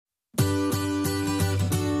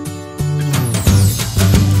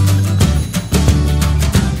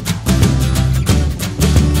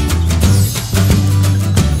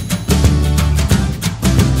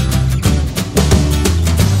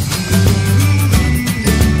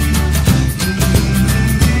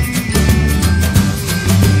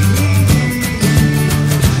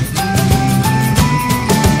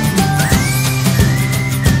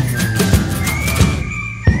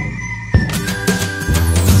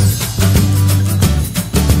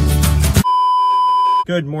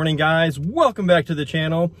Good morning, guys. Welcome back to the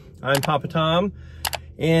channel. I'm Papa Tom,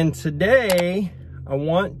 and today I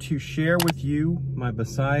want to share with you my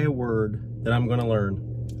Bisaya word that I'm going to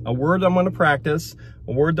learn. A word I'm going to practice,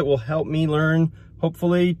 a word that will help me learn,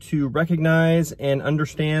 hopefully, to recognize and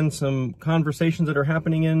understand some conversations that are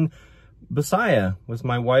happening in Bisaya with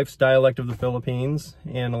my wife's dialect of the Philippines,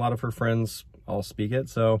 and a lot of her friends all speak it.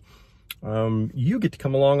 So you get to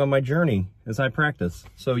come along on my journey as I practice.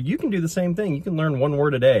 So you can do the same thing. You can learn one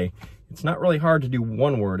word a day. It's not really hard to do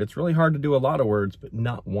one word. It's really hard to do a lot of words, but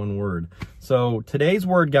not one word. So today's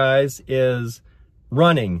word, guys, is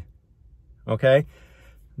running. Okay?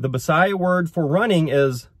 The Bisaya word for running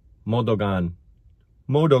is modogan.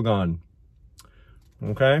 Modogan.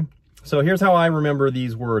 Okay? So here's how I remember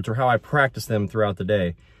these words, or how I practice them throughout the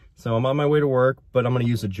day. So I'm on my way to work, but I'm going to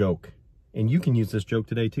use a joke. And you can use this joke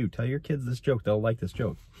today too. Tell your kids this joke. They'll like this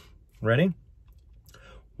joke. Ready?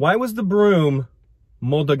 Why was the broom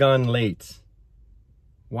modogan late?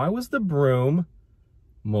 Why was the broom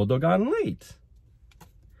modogan late?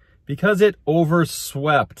 Because it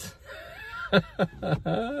overswept.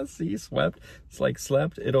 See, swept. It's like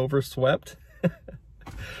slept. It overswept.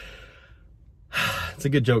 It's a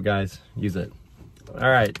good joke, guys. Use it. All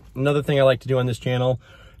right. Another thing I like to do on this channel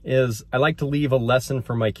is I like to leave a lesson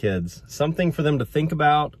for my kids. Something for them to think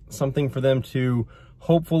about, something for them to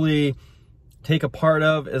hopefully take a part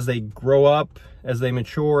of as they grow up, as they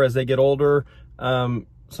mature, as they get older,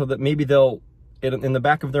 so that maybe they'll, in the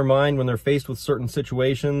back of their mind, when they're faced with certain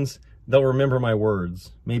situations, they'll remember my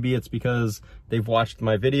words. Maybe it's because they've watched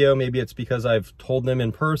my video, maybe it's because I've told them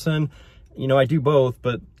in person. You know, I do both,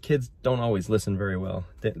 but kids don't always listen very well.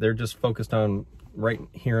 They're just focused on right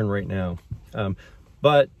here and right now.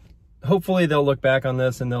 But hopefully they'll look back on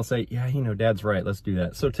this and they'll say, yeah, you know, Dad's right. Let's do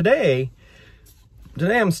that. So today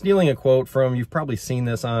I'm stealing a quote from, you've probably seen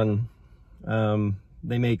this on,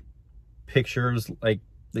 they make pictures like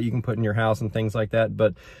that you can put in your house and things like that.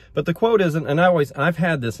 But the quote isn't, and I've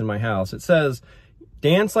had this in my house. It says,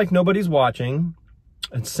 dance like nobody's watching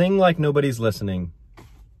and sing like nobody's listening.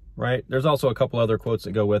 Right? There's also a couple other quotes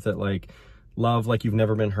that go with it, like love like you've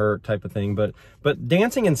never been hurt type of thing. But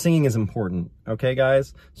dancing and singing is important. Okay,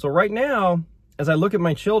 guys? So right now, as I look at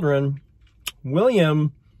my children,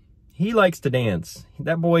 William, he likes to dance.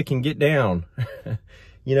 That boy can get down.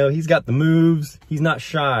 You know, he's got the moves. He's not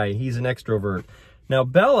shy. He's an extrovert. Now,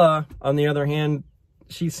 Bella, on the other hand,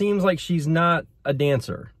 she seems like she's not a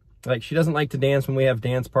dancer. Like, she doesn't like to dance when we have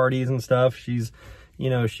dance parties and stuff. You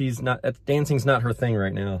know, dancing's not her thing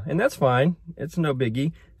right now. And that's fine. It's no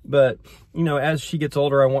biggie. But, you know, as she gets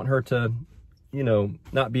older, I want her to, you know,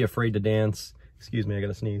 not be afraid to dance. Excuse me, I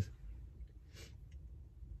gotta sneeze.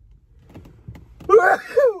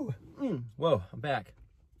 Whoa, I'm back.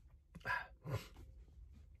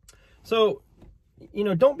 So, you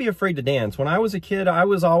know, don't be afraid to dance. When I was a kid, I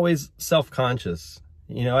was always self-conscious.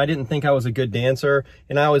 You know, I didn't think I was a good dancer.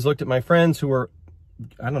 And I always looked at my friends who were,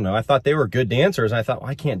 I don't know, I thought they were good dancers. I thought, well,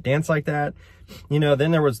 I can't dance like that. You know,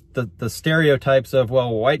 then there was the stereotypes of,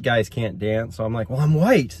 well, white guys can't dance. So I'm like, well, I'm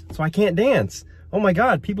white, so I can't dance. Oh my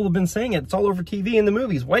God, people have been saying it. It's all over TV and the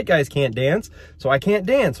movies. White guys can't dance, so I can't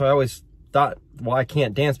dance. So I always thought, well, I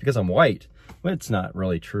can't dance because I'm white. Well, it's not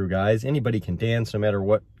really true, guys. Anybody can dance no matter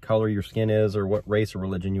what color your skin is or what race or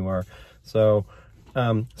religion you are. So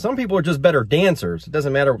some people are just better dancers. It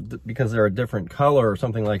doesn't matter because they're a different color or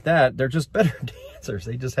something like that. They're just better dancers.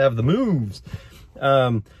 They just have the moves.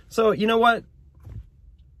 So you know what?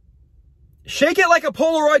 Shake it like a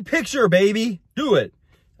Polaroid picture, baby. Do it.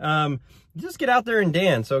 Just get out there and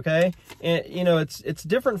dance, okay? And you know, it's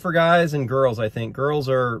different for guys and girls, I think. Girls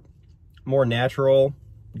are more natural.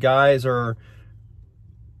 Guys are,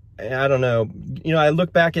 I don't know. You know, I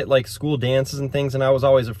look back at like school dances and things, and I was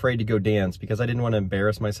always afraid to go dance because I didn't want to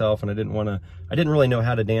embarrass myself, and I didn't really know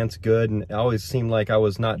how to dance good, and it always seemed like I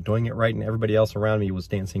was not doing it right, and everybody else around me was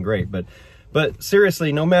dancing great. But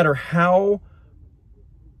seriously, no matter how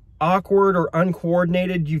awkward or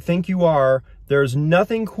uncoordinated you think you are, there's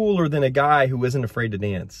nothing cooler than a guy who isn't afraid to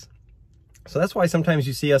dance. So that's why sometimes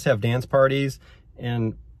you see us have dance parties,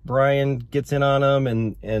 and Brian gets in on them,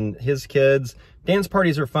 and his kids. Dance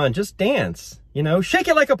parties are fun. Just dance, you know, shake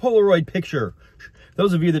it like a Polaroid picture.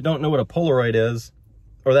 Those of you that don't know what a Polaroid is,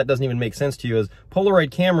 or that doesn't even make sense to you, is Polaroid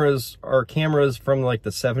cameras are cameras from like the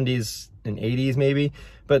 70s and 80s maybe,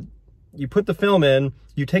 but you put the film in,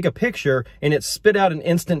 you take a picture, and it spit out an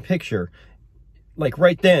instant picture, like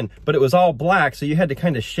right then, but it was all black, so you had to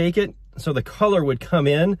kind of shake it so the color would come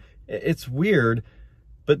in. It's weird,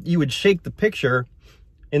 but you would shake the picture,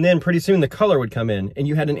 and then pretty soon the color would come in, and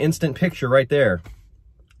you had an instant picture right there.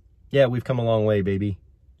 Yeah, we've come a long way, baby.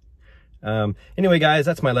 Anyway, guys,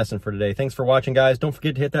 that's my lesson for today. Thanks for watching, guys. Don't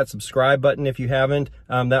forget to hit that subscribe button if you haven't.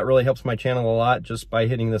 That really helps my channel a lot just by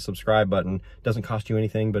hitting the subscribe button. It doesn't cost you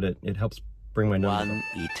anything, but it helps bring my numbers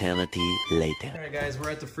up. 1 eternity later. All right, guys, we're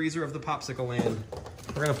at the freezer of the popsicle land.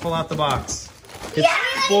 We're gonna pull out the box. It's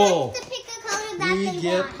full. We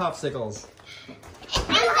get popsicles.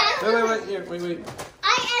 Wait.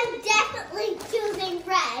 I am definitely choosing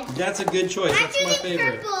red. That's a good choice. That's my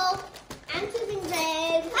favorite. Purple. I'm choosing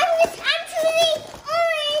red. I'm choosing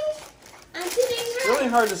orange. I'm choosing red. It's really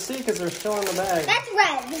hard to see because they're still in the bag. That's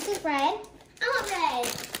red. This is red. I want red.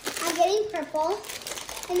 I'm getting purple.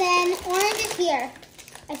 And then orange is here,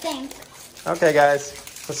 I think. Okay, guys.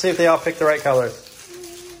 Let's see if they all pick the right colors.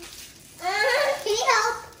 Can you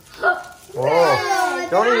help? Whoa.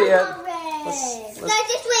 Don't eat it yet. Let's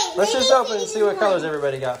Just wait. just open and see what colors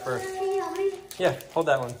everybody got first. Can you help me? Yeah, hold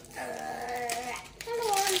that one.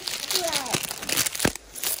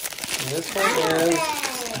 And this one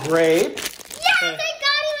is grape. Yes, Okay. I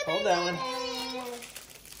got it. Hold that one.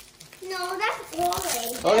 No, that's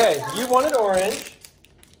orange. Okay, you wanted orange,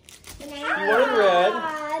 you wanted red,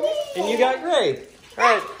 and you got grape. All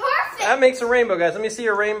right, Perfect. that makes a rainbow, guys. Let me see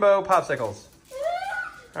your rainbow popsicles.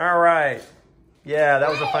 All right. Yeah, that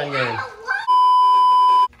was a fun game.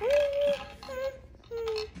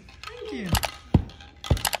 Thank you.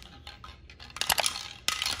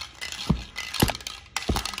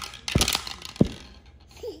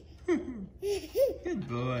 Good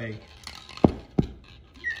boy.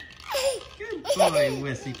 Good boy,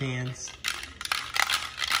 Wissy Pants.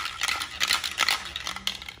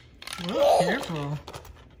 Whoa, careful.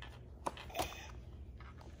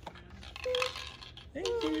 Thank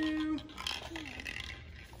you.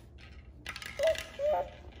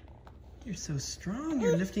 You're so strong.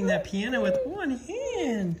 You're lifting that piano with one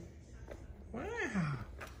hand. Wow.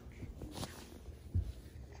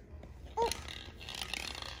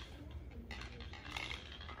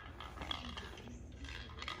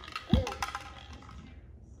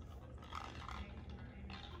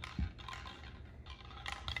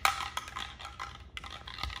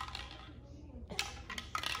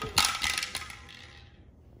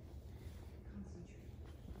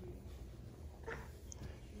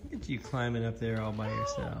 Look at you climbing up there all by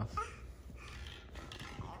yourself.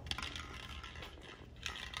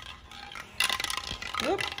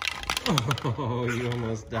 Oop. Oh, you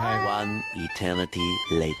almost died. 1 eternity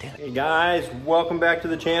later. Hey guys, welcome back to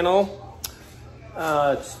the channel.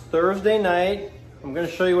 It's Thursday night. I'm gonna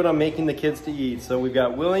show you what I'm making the kids to eat. So we've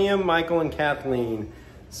got William, Michael, and Kathleen.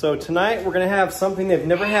 So tonight we're gonna have something they've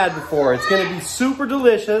never had before. It's gonna be super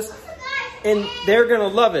delicious and they're gonna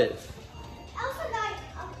love it.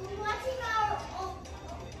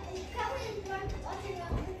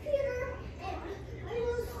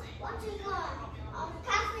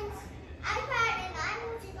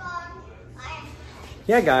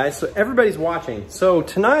 Yeah, guys, so everybody's watching. So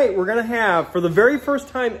tonight we're gonna have, for the very first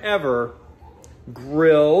time ever,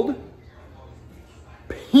 grilled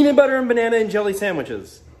peanut butter and banana and jelly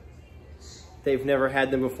sandwiches. They've never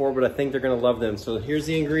had them before, but I think they're gonna love them. So here's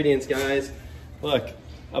the ingredients, guys. Look,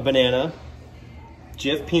 a banana,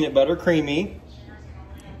 Jif peanut butter creamy,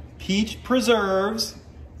 peach preserves,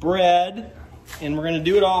 bread, and we're gonna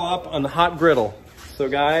do it all up on the hot griddle. So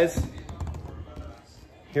guys,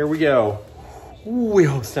 here we go. Ooh,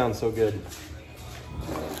 it sounds so good.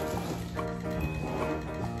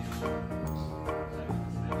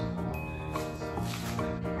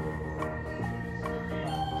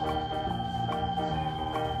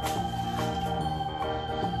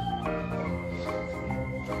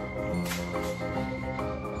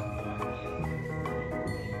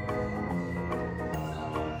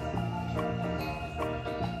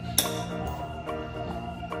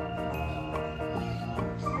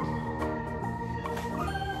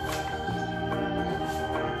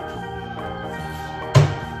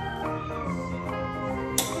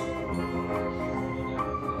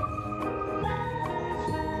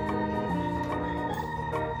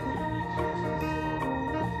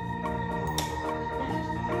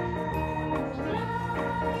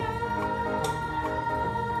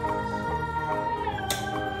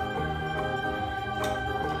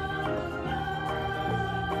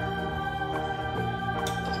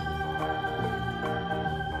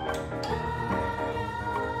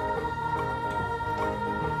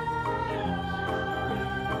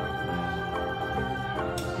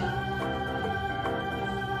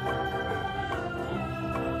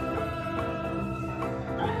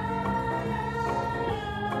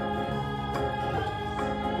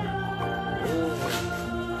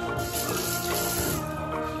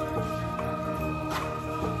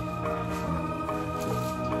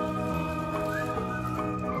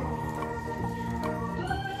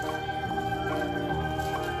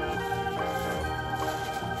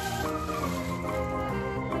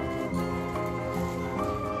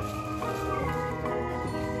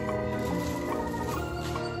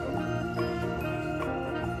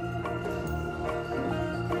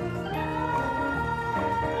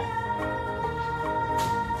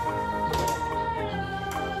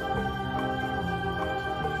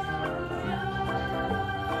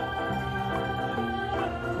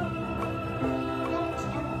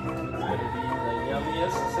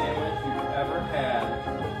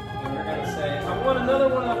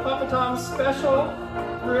 the Papa Tom's special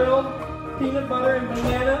grilled peanut butter and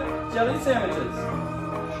banana jelly sandwiches.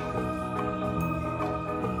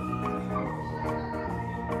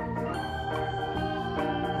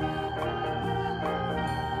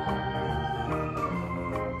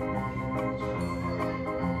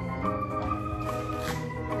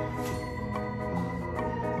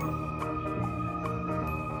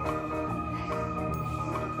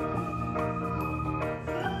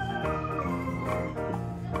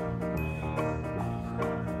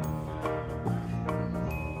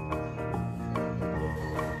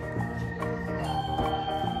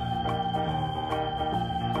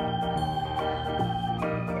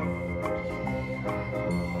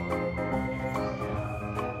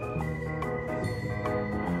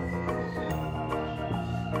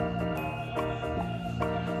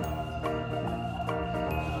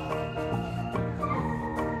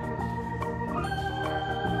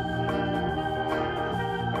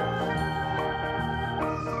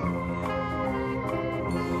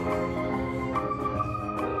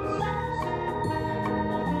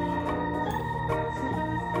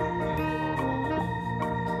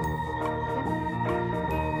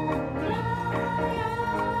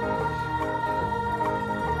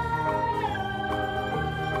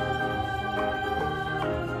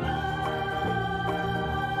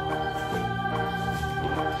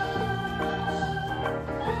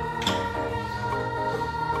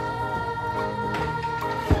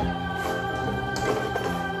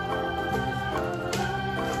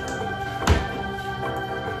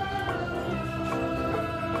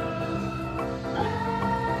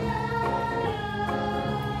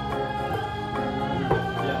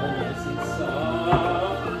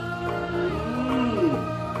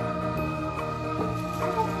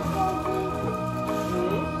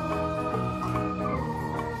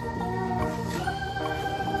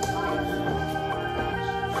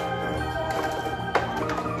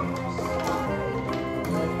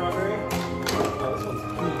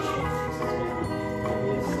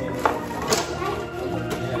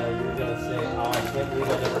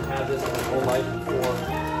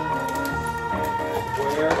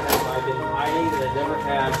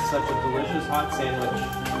 Such a delicious hot sandwich.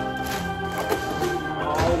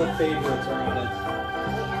 All the favorites are on it.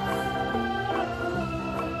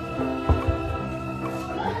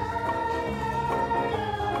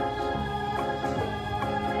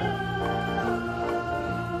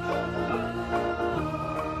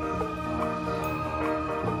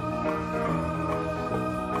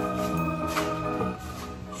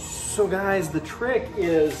 So guys, the trick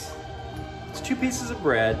is it's 2 pieces of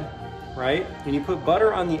bread, right? And you put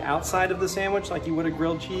butter on the outside of the sandwich like you would a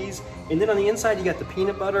grilled cheese. And then on the inside, you got the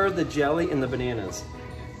peanut butter, the jelly, and the bananas.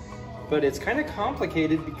 But it's kind of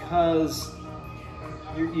complicated because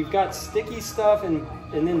you've got sticky stuff and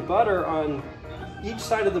then butter on each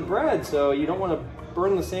side of the bread. So you don't want to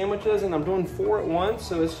burn the sandwiches, and I'm doing 4 at once.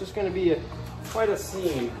 So it's just going to be quite a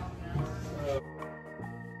scene.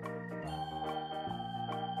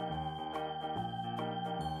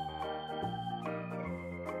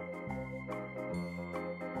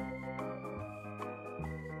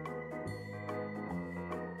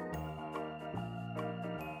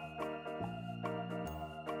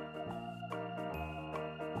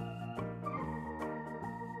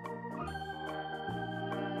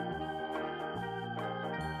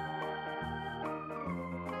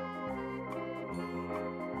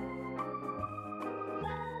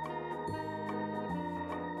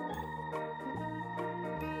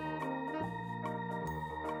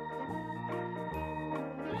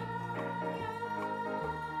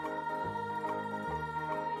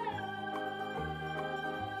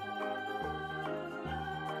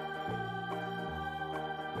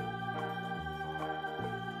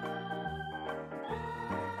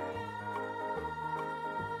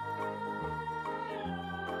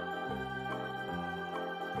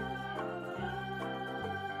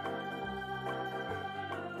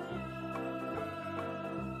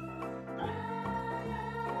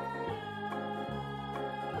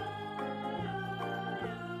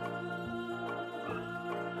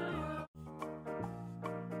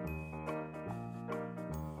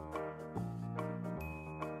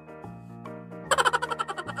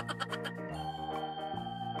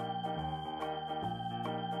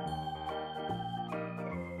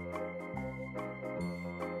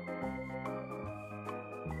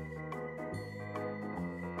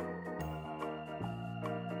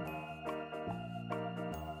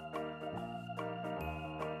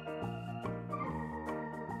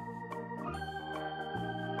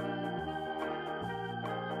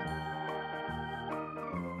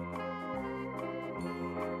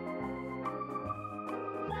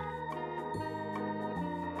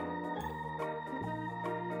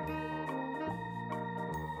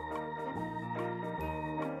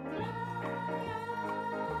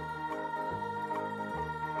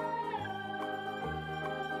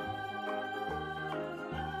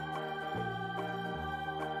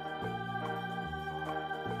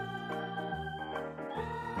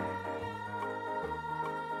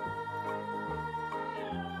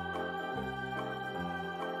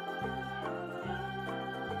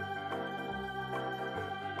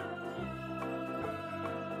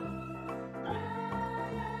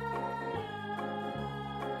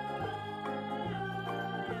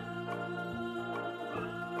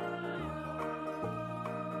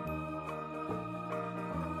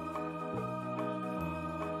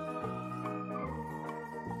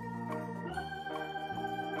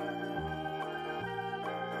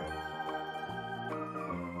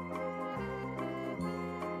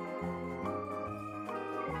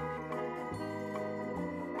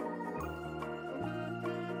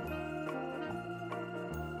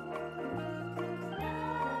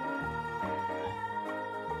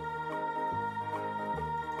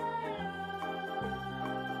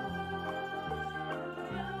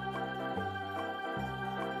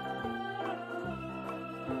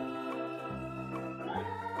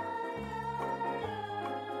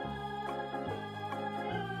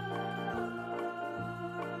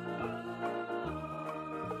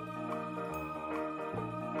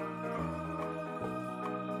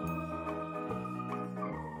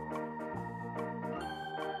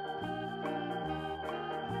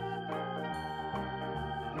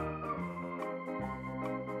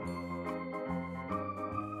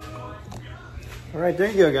 All right, there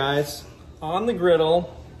you go, guys. On the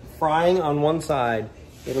griddle, frying on one side.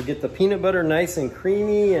 It'll get the peanut butter nice and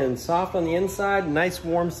creamy and soft on the inside, nice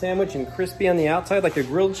warm sandwich and crispy on the outside like a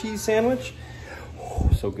grilled cheese sandwich.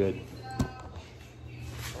 Oh, so good.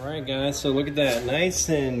 All right, guys, so look at that. Nice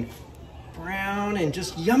and brown and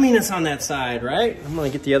just yumminess on that side, right? I'm gonna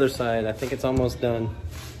get the other side. I think it's almost done.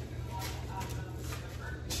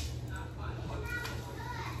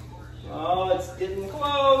 Oh, it's getting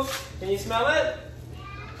close. Can you smell it?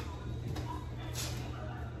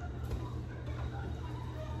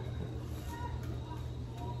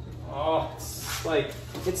 Oh,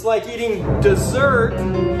 it's like eating dessert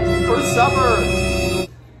for supper.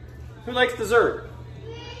 Who likes dessert?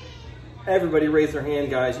 Everybody raise their hand,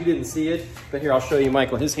 guys. You didn't see it, but here, I'll show you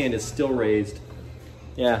Michael. His hand is still raised.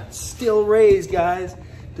 Yeah, still raised, guys.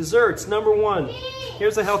 Desserts, number one.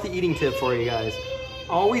 Here's a healthy eating tip for you guys.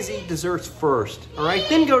 Always eat desserts first, all right?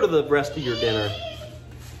 Then go to the rest of your dinner.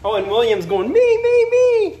 Oh, and William's going, me.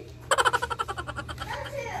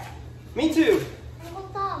 Me too. Uncle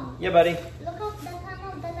Tom. Yeah, buddy. Look at the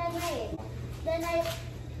tunnel that I made.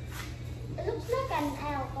 It looks like an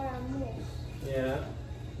elk or a moose. Yeah.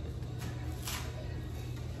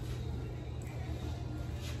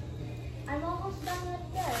 I'm almost done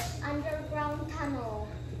with this underground tunnel.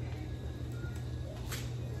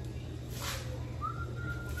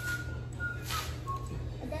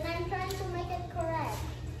 And then I'm trying to make it correct.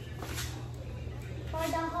 For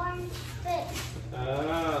the horn fit.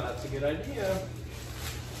 Ah, that's a good idea.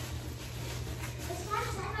 Is my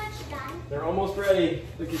sandwich done? They're almost ready.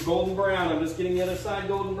 Look at golden brown. I'm just getting the other side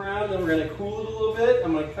golden brown. Then we're going to cool it a little bit.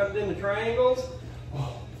 I'm going to cut it into triangles.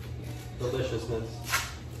 Oh, deliciousness.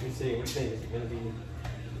 Let me see. What do you think? Is it going to be?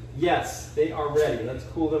 Yes, they are ready. Let's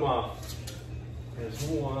cool them off. There's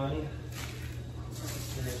one.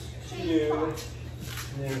 There's two.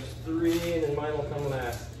 And there's three. And then mine will come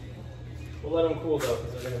last. We'll let them cool though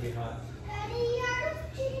because they're going to be hot. Daddy,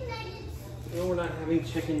 here's chicken nuggets. No, we're not having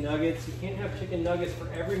chicken nuggets. You can't have chicken nuggets for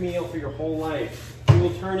every meal for your whole life. You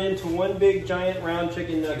will turn into one big, giant, round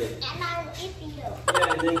chicken nugget. And I'll eat you.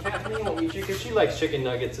 Yeah, and then Kathleen won't eat you because she likes chicken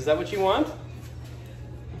nuggets. Is that what you want?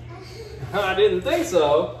 I didn't think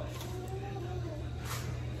so.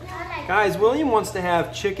 Guys, William wants to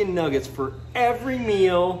have chicken nuggets for every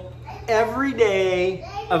meal, every day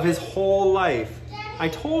of his whole life. I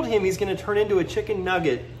told him he's going to turn into a chicken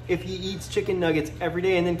nugget if he eats chicken nuggets every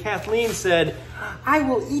day. And then Kathleen said, I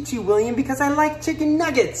will eat you, William, because I like chicken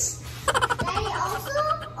nuggets. Daddy, also,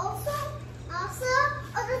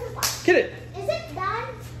 Get it. is it done?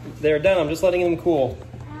 They're done. I'm just letting them cool.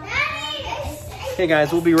 Daddy, Okay,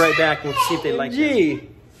 guys, we'll be right back and see if they like it.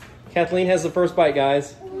 Kathleen has the first bite,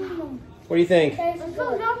 guys. What do you think? it's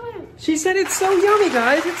so yummy. She said it's so yummy,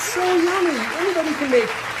 guys. It's so yummy. Anybody can make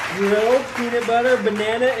grilled peanut butter,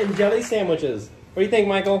 banana, and jelly sandwiches. What do you think,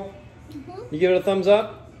 Michael? You give it a thumbs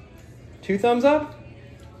up? 2 thumbs up?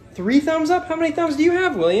 3 thumbs up? How many thumbs do you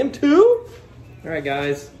have, William? 2? All right,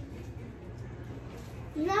 guys.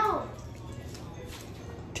 No.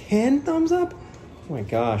 10 thumbs up? Oh my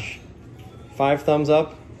gosh. 5 thumbs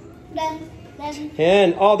up? Then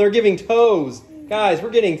 10. Oh, they're giving toes. Guys, we're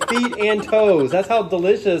getting feet and toes. That's how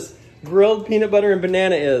delicious grilled peanut butter and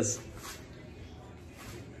banana is.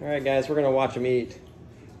 All right, guys, we're going to watch them eat.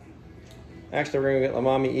 Actually, we're going to let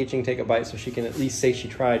Mommy each and take a bite so she can at least say she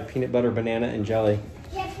tried peanut butter, banana, and jelly.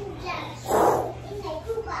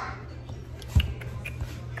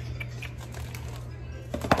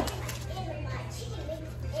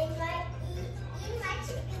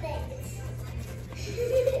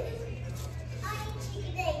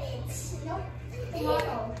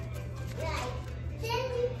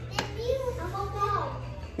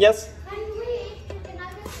 Yes?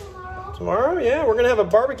 Tomorrow? Yeah, we're going to have a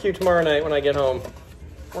barbecue tomorrow night when I get home.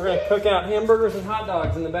 We're going to cook out hamburgers and hot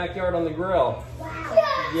dogs in the backyard on the grill.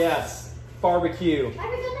 Wow. Yes, barbecue. Are we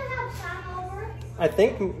going to have Sam over? I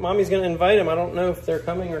think Mommy's going to invite them. I don't know if they're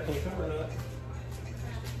coming or can come or not.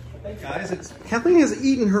 Hey guys, Kathleen has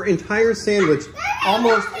eaten her entire sandwich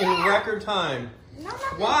almost in record time.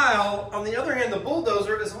 While, on the other hand, the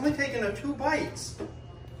bulldozer has only taken 2 bites.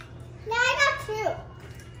 No, I got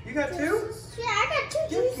 2. You got 2? Yeah, I got 2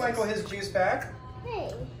 Give juices. Michael his juice back.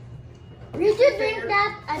 Hey. You should drink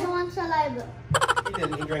that. I don't want saliva. He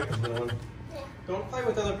didn't. He drank his little one. Yeah. Don't play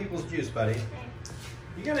with other people's juice, buddy.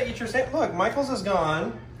 You gotta eat your sandwich. Look, Michael's is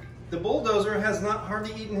gone. The bulldozer has not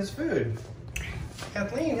hardly eaten his food.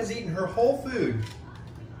 Kathleen has eaten her whole food.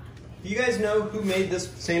 Do you guys know who made this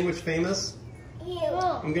sandwich famous? You.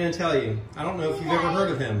 I'm gonna tell you. I don't know if you've ever heard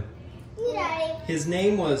of him. Daddy. His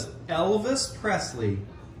name was Elvis Presley.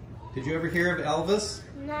 Did you ever hear of Elvis?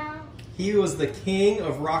 No. He was the king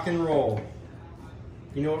of rock and roll.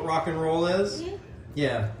 You know what rock and roll is? Mm-hmm.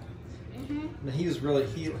 Yeah. Mm-hmm. But he was really,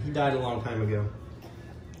 he died a long time ago.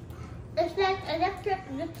 It's like electric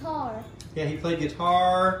guitar. Yeah, he played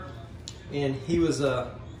guitar, and he was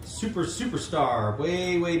a superstar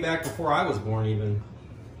way back before I was born even.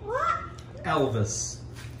 What? Elvis.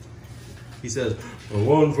 He says, a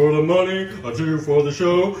 1 for the money, a 2 for the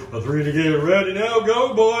show, a 3 to get ready. Now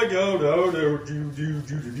go, boy, go,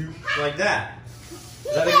 do. Like that.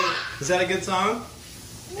 Is that a good song?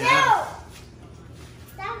 No. Yeah.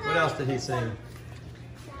 That's What not else did he sing?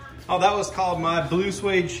 Oh, that was called My Blue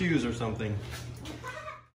Suede Shoes or something.